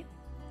 35.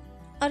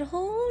 Our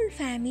whole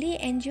family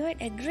enjoyed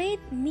a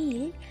great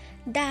meal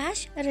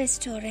dash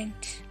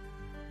restaurant.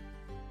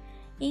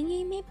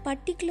 எங்கேயுமே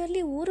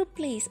பர்டிகுலர்லி ஒரு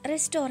பிளேஸ்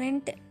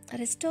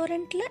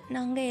ரெஸ்டாரண்ட்டில்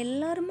நாங்கள்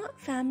எல்லாருமா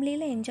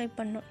ஃபேமிலியில் என்ஜாய்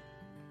பண்ணோம்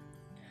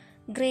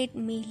கிரேட்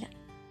மீல்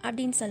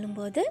அப்படின்னு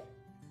சொல்லும்போது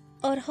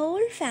our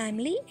whole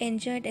family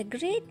enjoyed a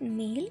great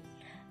meal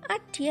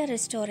at a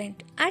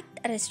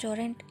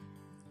restaurant,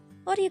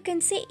 or you can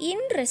say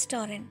in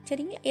restaurant.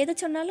 சரிங்களா? எது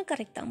சொன்னாலும்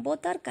கரெக்ட் தான்.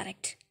 both are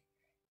correct.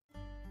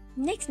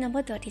 Next,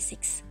 number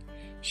 36.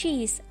 She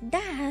is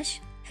dash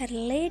her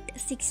late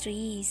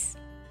 60s.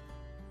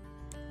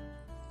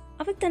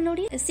 அவள்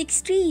தன்னுடைய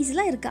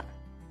 60ஸ்ல இருக்கா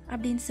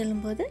அப்படின்னு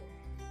சொல்லும்போது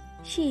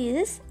she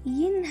is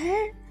in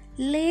her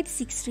late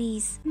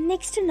 60s.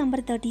 Next, number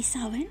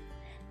 37.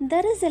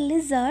 There is a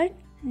lizard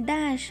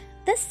dash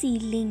the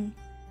ceiling.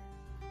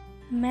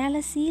 மேலே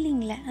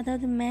சீலிங்கில்,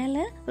 அதாவது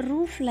மேலே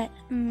ரூஃபில்,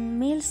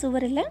 மேல்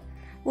சுவரில்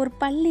ஒரு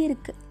பல்லி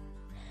இருக்குது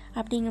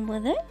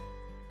அப்படிங்கும்போது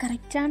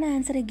கரெக்டான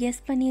ஆன்சரை கெஸ்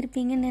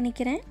பண்ணியிருப்பீங்கன்னு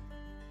நினைக்கிறேன்.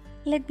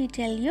 let me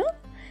tell you,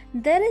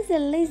 there is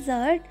a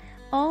lizard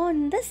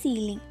on the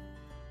ceiling.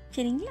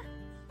 சரிங்களா?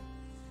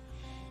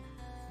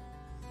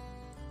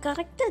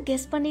 கரெக்டாக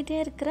கெஸ் பண்ணிகிட்டே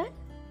இருக்கிற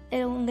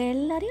உங்கள்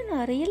எல்லாரையும்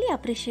நான் ரியலி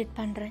அப்ரிஷியேட்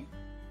பண்ணுறேன்.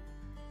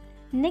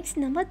 Next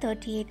number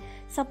 38.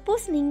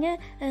 சப்போஸ் நீங்கள்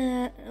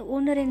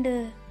 1-2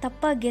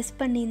 தப்பாக கெஸ்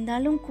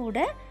பண்ணியிருந்தாலும் கூட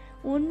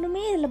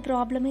ஒன்றுமே இதில்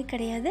ப்ராப்ளமே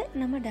கிடையாது,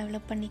 நம்ம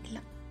டெவலப்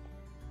பண்ணிக்கலாம்.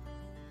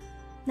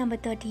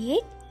 Number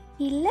 38.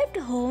 He left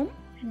home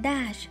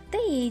dash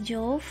the age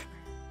of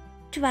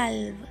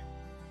 12.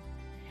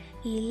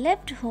 He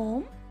left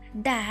home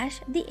dash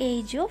the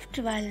age of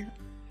 12.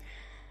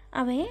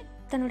 அவன்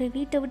தன்னுடைய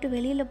வீட்டை விட்டு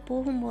வெளியில்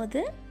போகும்போது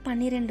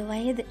 12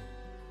 வயது.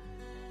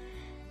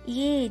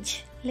 ஏஜ்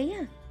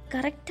இல்லையா?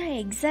 கரெக்டாக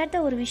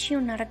எக்ஸாக்டாக ஒரு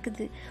விஷயம்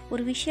நடக்குது,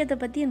 ஒரு விஷயத்தை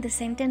பற்றி இந்த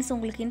சென்டென்ஸ்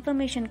உங்களுக்கு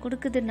இன்ஃபர்மேஷன்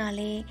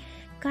கொடுக்குதுனாலே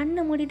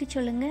கண்ணை மூடிட்டு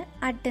சொல்லுங்கள்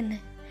அட்டுன்னு.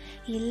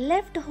 He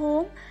left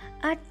home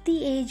at the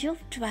age of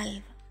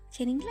 12.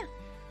 சரிங்களா?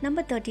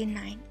 Number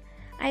 39.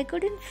 I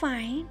couldn't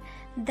find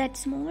that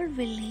small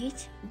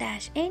village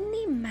dash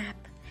any map.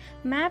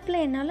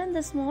 மேப்பில் என்னால்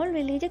அந்த ஸ்மால்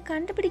வில்லேஜை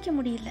கண்டுபிடிக்க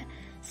முடியல.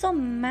 ஸோ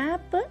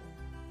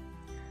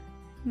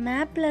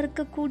மேப்பில்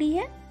இருக்கக்கூடிய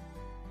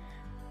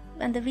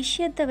அந்த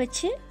விஷயத்தை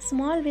வச்சு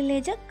ஸ்மால்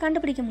வில்லேஜை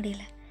கண்டுபிடிக்க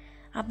முடியல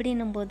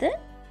அப்படின்னும்போது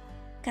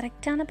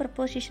கரெக்டான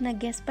ப்ரப்போசிஷனை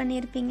கெஸ்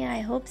பண்ணியிருப்பீங்க.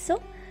 I hope so.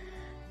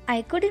 I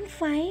couldn't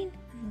find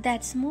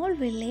that small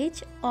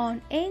village on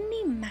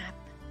any map.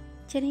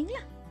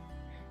 சரிங்களா?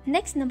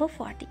 Next number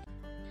 40.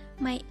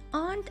 My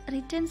aunt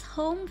returns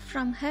home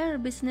from her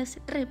business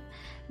trip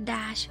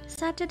dash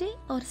Saturday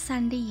or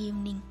Sunday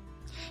evening.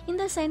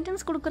 இந்த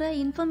சென்டென்ஸ் கொடுக்குற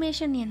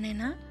இன்ஃபர்மேஷன்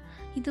என்னென்னா,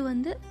 இது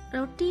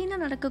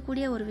ரொட்டீனாக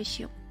நடக்கக்கூடிய ஒரு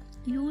விஷயம்,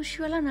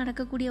 யூஸ்வலாக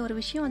நடக்கக்கூடிய ஒரு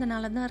விஷயம்.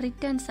 அதனால தான்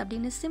ரிட்டர்ன்ஸ்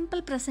அப்படின்னு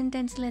சிம்பிள் ப்ரெசன்ட்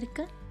டென்ஸில்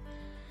இருக்கு.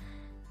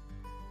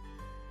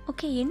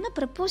 ஓகே, என்ன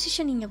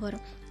ப்ரப்போசிஷன் இங்கே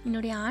வரும்?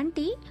 என்னுடைய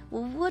ஆண்டி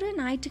ஒவ்வொரு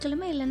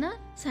ஞாயிற்றுக்கிழமை இல்லைன்னா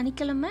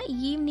சனிக்கிழமை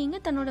ஈவினிங்கு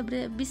தன்னோட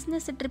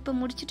பிஸ்னஸ் ட்ரிப்பை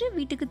முடிச்சுட்டு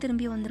வீட்டுக்கு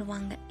திரும்பி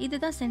வந்துடுவாங்க.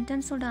 இதுதான்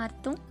சென்டென்ஸோட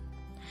அர்த்தம்.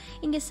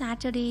 இங்கே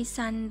சாட்டர்டே,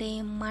 சண்டே,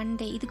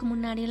 மண்டே, இதுக்கு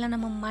முன்னாடியெல்லாம்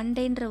நம்ம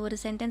மண்டேன்ற ஒரு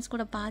சென்டென்ஸ்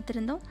கூட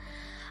பார்த்துருந்தோம்.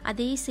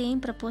 அதே சேம்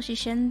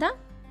ப்ரப்போசிஷன் தான்.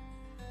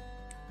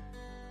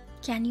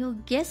 Can you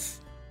guess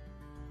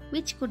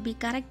which could be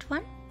correct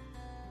one?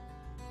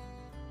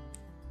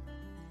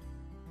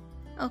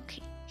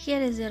 Okay,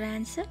 here is your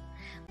answer.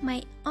 My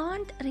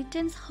aunt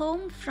returns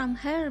home from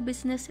her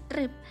business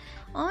trip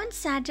on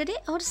Saturday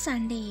or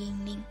Sunday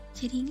evening.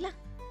 சரிங்களா?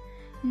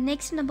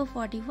 Next, number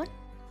 41.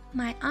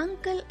 My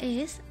uncle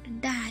is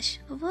dash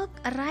work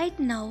right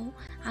now.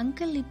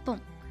 Uncle இப்போ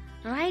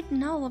right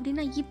now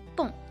அப்படின்னா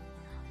இப்போ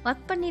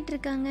work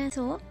பண்ணிகிட்ருக்காங்க.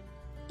 So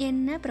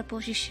என்ன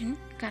preposition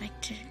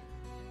correct?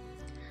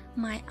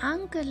 My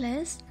uncle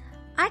is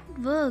at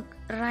work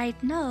right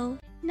now.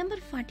 Number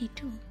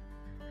 42.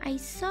 I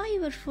saw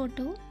your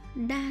photo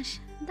dash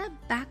the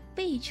back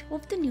page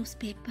of the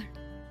newspaper.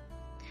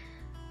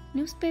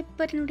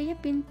 நியூஸ்பேப்பரினுடைய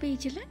பின்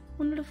பேஜில்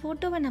உன்னோட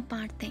ஃபோட்டோவை நான்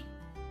பார்த்தேன்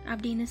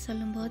அப்படின்னு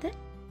சொல்லும்போது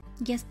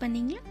கெஸ்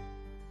பண்ணீங்களா?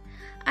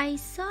 I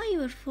saw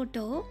your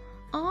photo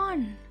on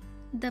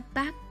the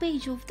back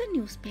page of the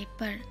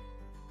newspaper.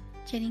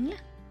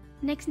 சரிங்களா?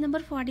 Next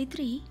number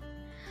 43.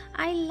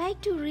 I like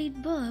to read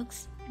books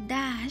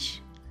dash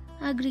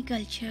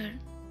agriculture.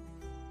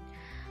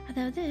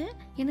 அதாவது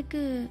எனக்கு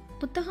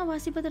புத்தகம்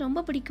வாசிப்பது ரொம்ப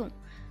பிடிக்கும்.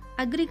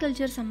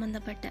 அக்ரிகல்ச்சர்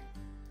சம்மந்தப்பட்ட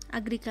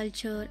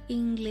அக்ரிகல்ச்சர்,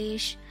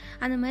 இங்கிலீஷ்,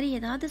 அந்த மாதிரி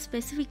ஏதாவது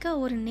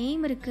ஸ்பெசிஃபிக்காக ஒரு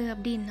நேம் இருக்குது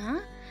அப்படின்னா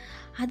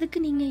அதுக்கு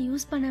நீங்கள்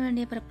யூஸ் பண்ண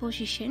வேண்டிய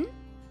preposition.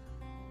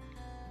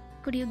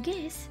 could you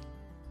guess?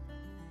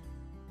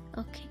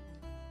 okay,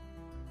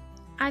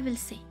 I will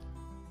say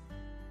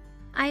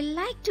I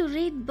like to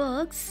read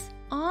books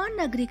on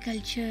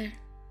agriculture.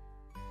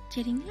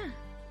 சரிங்களா?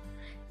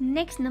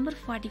 Next, number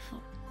 44.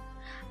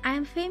 I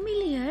am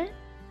familiar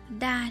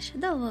dash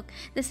the work.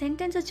 இந்த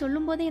சென்டென்ஸை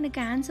சொல்லும் போதே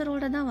எனக்கு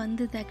ஆன்சரோட தான்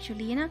வந்தது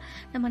ஆக்சுவலி. ஏன்னா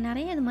நம்ம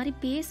நிறைய இது மாதிரி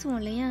பேசுவோம்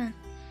இல்லையா,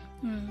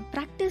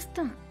 ப்ராக்டிஸ்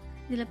தான்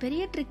இதில்.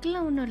 பெரிய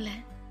ட்ரிக்லாம் ஒன்றும் இல்லை.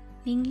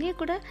 நீங்களே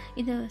கூட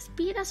இதை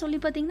ஸ்பீடாக சொல்லி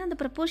பார்த்தீங்கன்னா அந்த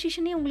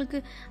ப்ரப்போசிஷனே உங்களுக்கு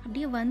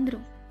அப்படியே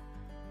வந்துடும்.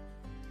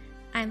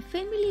 I am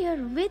familiar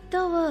with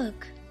the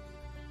work.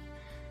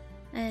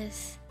 Yes.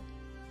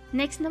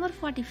 Next, number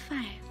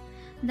 45.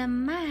 The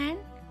man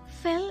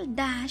fell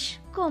dash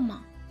coma.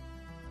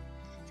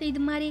 So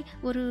இது மாதிரி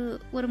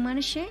ஒரு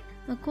மனுஷன்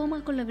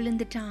கோமாக்குள்ளே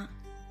விழுந்துட்டான்,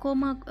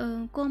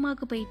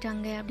 கோமாக்கு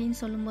போயிட்டாங்க அப்படின்னு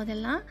சொல்லும்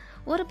போதெல்லாம்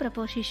ஒரு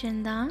ப்ரப்போசிஷன்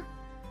தான்.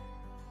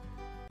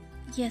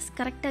 எஸ்,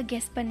 கரெக்டாக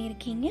கெஸ்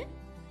பண்ணியிருக்கீங்க.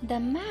 The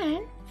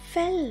man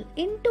fell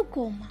into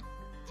coma.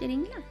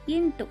 சரிங்களா?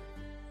 Into.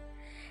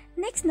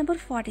 Next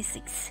number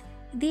 46.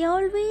 They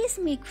always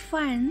make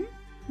fun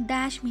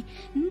dash me.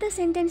 இந்த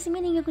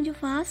சென்டென்ஸுமே நீங்கள் கொஞ்சம்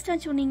ஃபாஸ்ட்டாக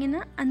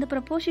சொன்னீங்கன்னா அந்த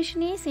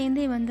ப்ரப்போசிஷனே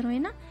சேர்ந்தே வந்துடும்.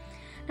 ஏன்னா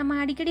நம்ம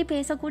அடிக்கடி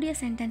பேசக்கூடிய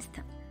சென்டென்ஸ்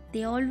தான்.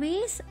 they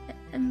always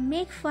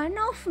make fun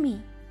of me.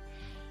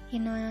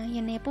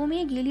 என்னை எப்போவுமே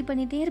கேலி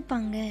பண்ணிகிட்டே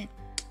இருப்பாங்க,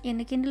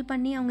 என்னை கிண்டல்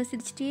பண்ணி அவங்க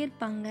சிரிச்சிட்டே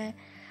இருப்பாங்க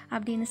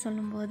அப்படின்னு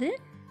சொல்லும்போது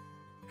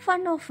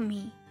fun of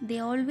me. they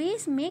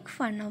always make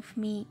fun of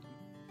me.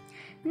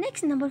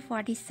 Next, number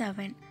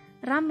 47.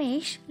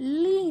 Ramesh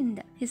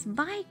leaned his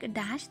bike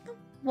dash the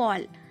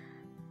wall.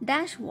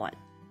 dash wall.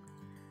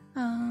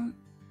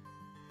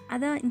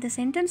 அதான் இந்த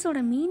சென்டென்ஸோட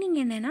மீனிங்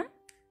என்னென்னா,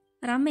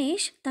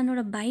 ரமேஷ்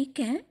தன்னோட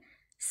பைக்கை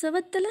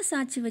செவத்தில்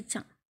சாய்ச்சி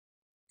வச்சான்,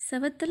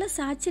 செவத்தில்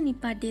சாய்ச்சி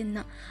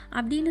நிப்பாட்டியிருந்தான்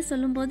அப்படின்னு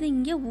சொல்லும்போது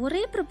இங்கே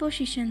ஒரே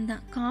ப்ரப்போசிஷன்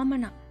தான்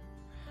காமனாக.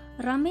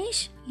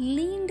 Ramesh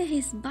leaned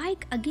his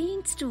bike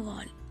against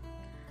வால்.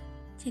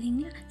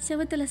 சரிங்களா?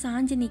 செவத்தில்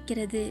சாஞ்சு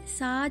நிற்கிறது,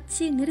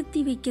 சாய்ச்சி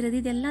நிறுத்தி வைக்கிறது,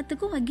 இது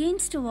எல்லாத்துக்கும்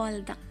அகெயின்ஸ்ட் வால்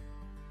தான்.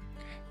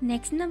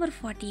 Next number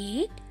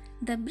 48.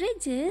 The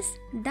bridge is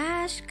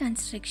dash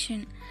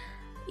construction.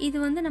 இது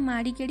வந்து நம்ம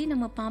அடிக்கடி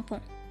நம்ம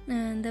பார்ப்போம்.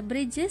 The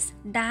bridge is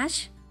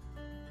dash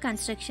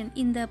construction.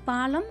 இந்த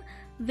பாலம்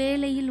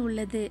வேலையில்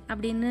உள்ளது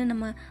அப்படின்னு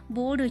நம்ம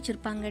போர்டு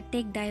வச்சுருப்பாங்க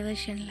டேக்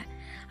டைவர்ஷனில்.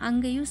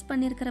 அங்கே யூஸ்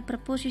பண்ணியிருக்கிற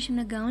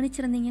ப்ரப்போசிஷனை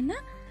கவனிச்சிருந்தீங்கன்னா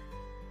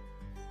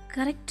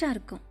கரெக்டாக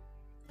இருக்கும்.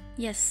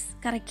 எஸ்,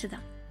 கரெக்டு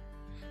தான்.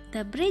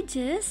 The bridge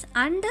is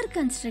under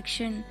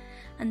construction.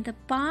 அந்த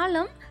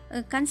பாலம்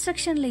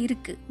கன்ஸ்ட்ரக்ஷனில்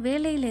இருக்குது,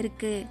 வேலையில்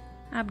இருக்குது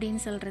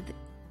அப்படின்னு சொல்கிறது.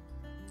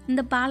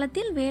 இந்த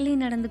பாலத்தில் வேலை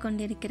நடந்து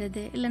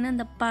கொண்டிருக்கிறது, இல்லைன்னா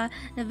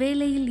இந்த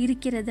வேலையில்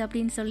இருக்கிறது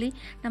அப்படின்னு சொல்லி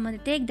நம்ம அந்த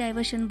டேக்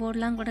டைவர்ஷன்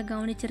போர்டெலாம் கூட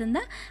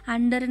கவனிச்சிருந்தா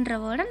அண்டர்ன்ற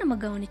வேர்டை நம்ம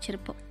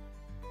கவனிச்சிருப்போம்.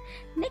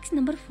 Next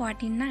number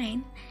 49.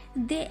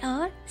 They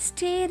are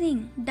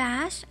steering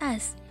dash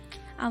as.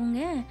 அவங்க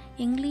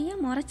எங்களையே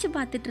முறைச்சி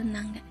பார்த்துட்டு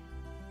இருந்தாங்க.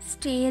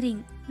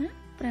 Steering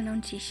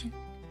pronunciation.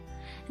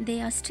 They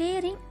are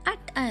steering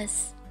at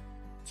as.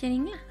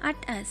 சரிங்களா?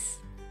 At as.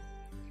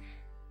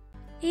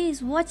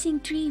 இஸ்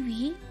வாட்சிங்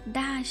டிவி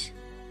டேஷ்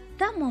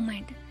த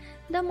மொமெண்ட்.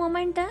 த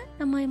மொமெண்ட்டை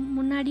நம்ம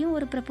முன்னாடியும்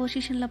ஒரு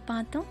ப்ரப்போசிஷனில்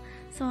பார்த்தோம்.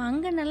 ஸோ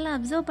அங்கே நல்லா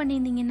அப்சர்வ்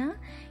பண்ணியிருந்தீங்கன்னா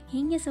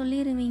இங்கே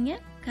சொல்லிடுவீங்க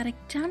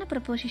கரெக்டான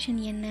ப்ரப்போசிஷன்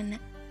என்னென்னு.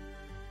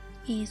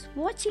 இஸ்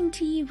வாட்சிங்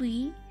டிவி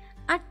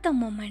அட் த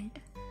மொமெண்ட்.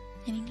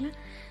 சரிங்களா?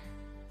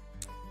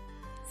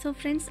 ஸோ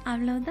ஃப்ரெண்ட்ஸ்,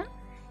 அவ்வளோதான்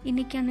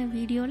இன்றைக்கான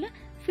வீடியோவில்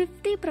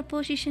 50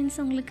 ப்ரப்போசிஷன்ஸ்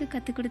உங்களுக்கு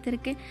கற்றுக்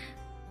கொடுத்துருக்கேன்.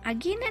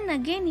 அகெயின் அண்ட்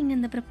அகெயின் நீங்கள்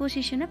இந்த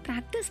ப்ரப்போசிஷனை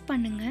ப்ராக்டிஸ்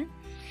பண்ணுங்கள்.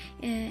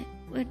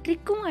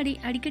 ட்ரிக்கும்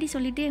அடிக்கடி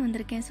சொல்லிகிட்டே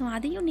வந்திருக்கேன். ஸோ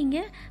அதையும்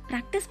நீங்கள்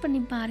ப்ராக்டிஸ் பண்ணி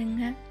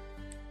பாருங்கள்.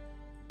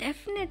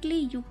 Definitely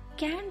you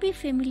can be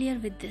familiar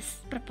with this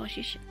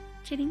preposition.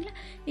 சரிங்களா?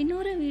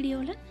 இன்னொரு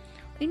வீடியோவில்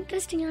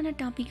இன்ட்ரெஸ்டிங்கான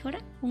டாப்பிக்கோட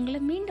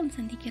உங்களை மீண்டும்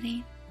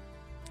சந்திக்கிறேன்.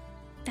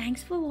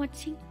 தேங்க்ஸ் ஃபார்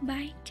வாட்சிங்.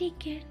 பை. Take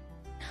care.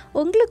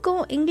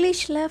 உங்களுக்கும்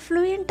இங்கிலீஷில்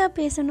ஃப்ளூயண்ட்டாக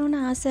பேசணுன்னு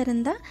ஆசை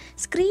இருந்தால்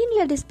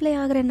ஸ்க்ரீனில் டிஸ்பிளே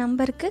ஆகிற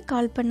நம்பருக்கு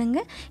கால்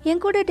பண்ணுங்கள்.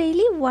 என் கூட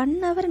டெய்லி 1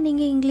 hour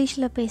நீங்கள்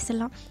இங்கிலீஷில்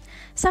பேசலாம்.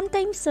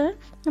 சம்டைம்ஸு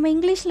நம்ம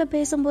இங்கிலீஷில்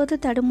பேசும்போது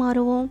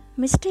தடுமாறுவோம்,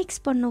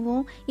 மிஸ்டேக்ஸ்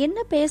பண்ணுவோம்,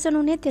 என்ன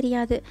பேசணுன்னே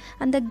தெரியாது.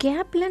 அந்த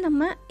கேப்பில்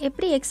நம்ம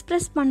எப்படி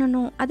எக்ஸ்ப்ரெஸ்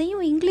பண்ணணும்,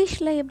 அதையும்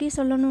இங்கிலீஷில் எப்படி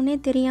சொல்லணுன்னே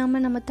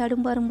தெரியாமல் நம்ம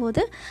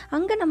தடுமாறும்போது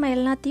அங்கே நம்ம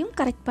எல்லாத்தையும்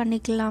கரெக்ட்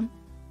பண்ணிக்கலாம்.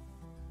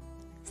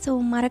 ஸோ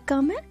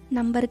மறக்காமல்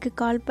நம்பருக்கு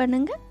கால்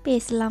பண்ணுங்கள்,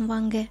 பேசலாம்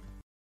வாங்க.